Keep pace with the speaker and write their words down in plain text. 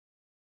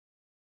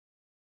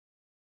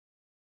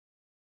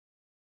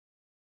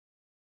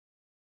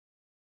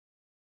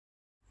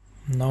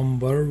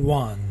Number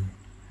 1.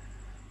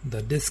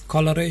 The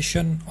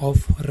discoloration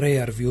of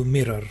rear view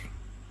mirror.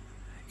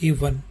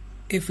 Even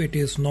if it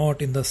is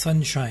not in the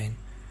sunshine,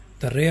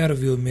 the rear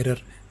view mirror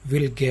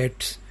will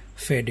get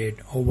faded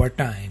over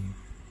time.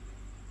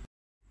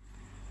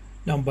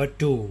 Number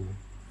 2.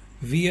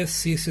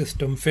 VSC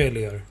system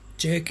failure.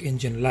 Check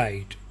engine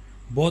light.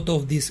 Both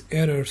of these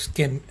errors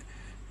can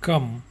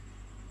come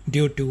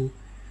due to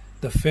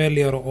the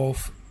failure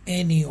of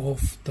any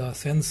of the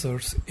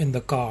sensors in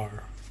the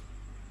car.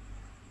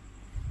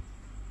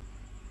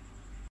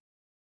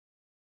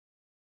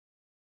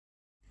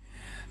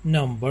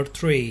 Number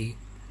 3.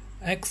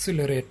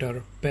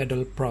 Accelerator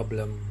pedal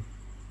problem.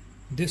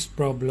 This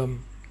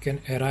problem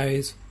can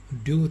arise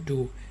due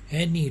to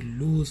any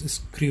loose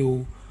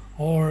screw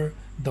or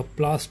the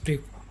plastic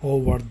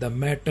over the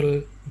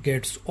metal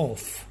gets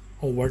off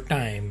over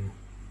time.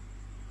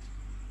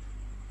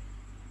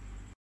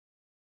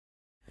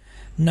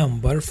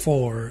 Number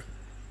 4.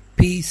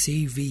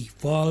 PCV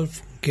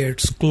valve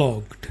gets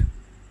clogged,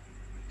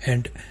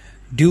 and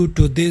due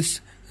to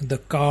this the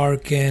car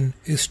can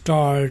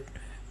start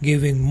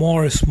giving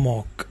more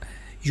smoke.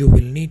 You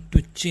will need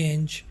to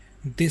change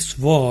this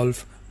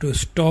valve to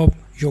stop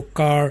your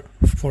car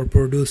for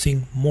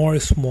producing more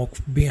smoke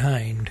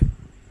behind.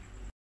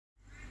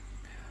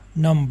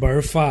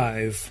 Number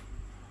 5.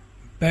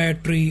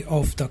 Battery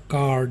of the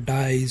car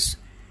dies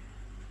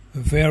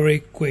very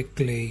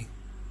quickly,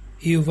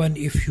 even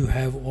if you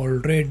have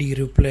already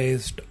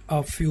replaced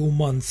a few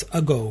months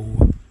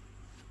ago.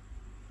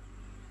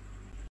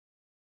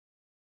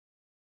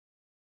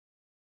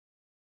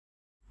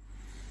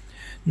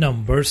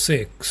 Number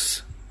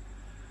 6.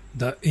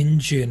 The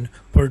engine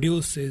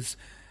produces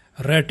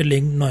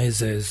rattling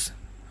noises,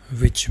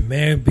 which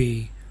may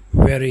be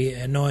very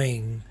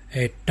annoying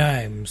at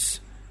times.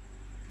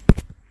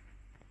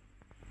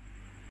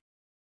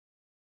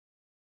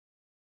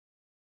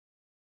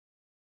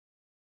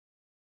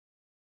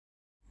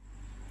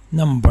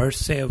 Number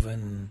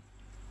 7.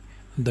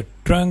 The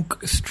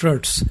trunk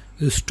struts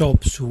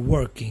stops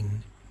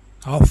working.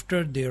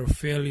 After their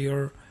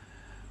failure,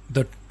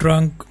 the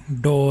trunk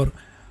door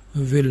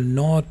will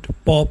not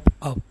pop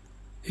up.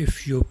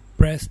 If you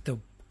press the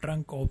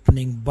trunk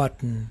opening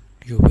button,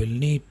 you will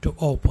need to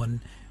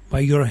open by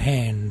your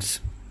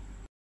hands.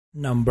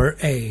 Number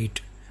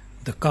 8.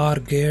 The car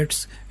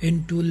gets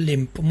into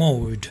limp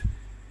mode,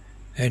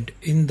 and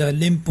in the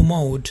limp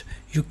mode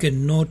you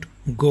cannot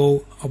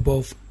go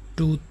above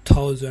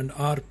 2000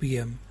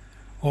 rpm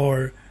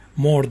or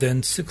more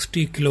than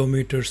 60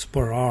 kilometers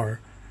per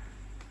hour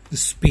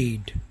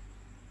speed.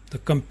 The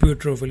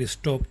computer will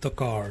stop the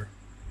car.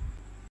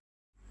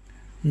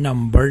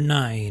 Number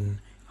 9.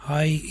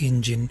 High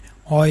engine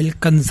oil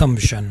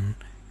consumption.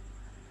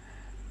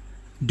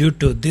 Due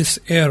to this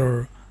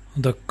error,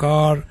 the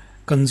car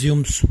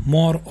consumes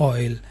more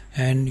oil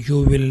and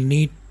you will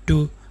need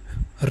to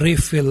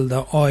refill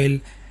the oil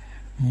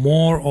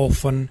more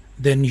often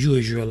than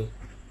usual.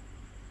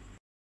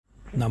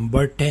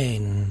 Number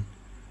 10.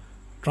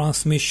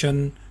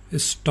 Transmission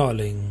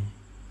stalling.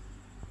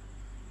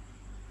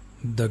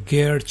 The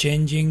gear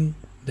changing,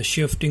 the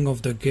shifting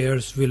of the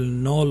gears will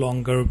no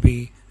longer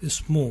be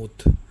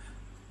smooth.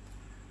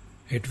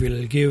 It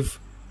will give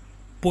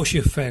push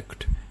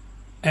effect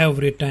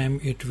every time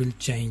it will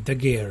change the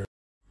gear.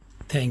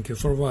 Thank you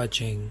for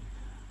watching.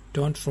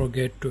 Don't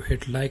forget to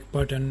hit like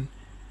button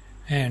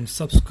and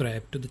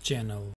subscribe to the channel.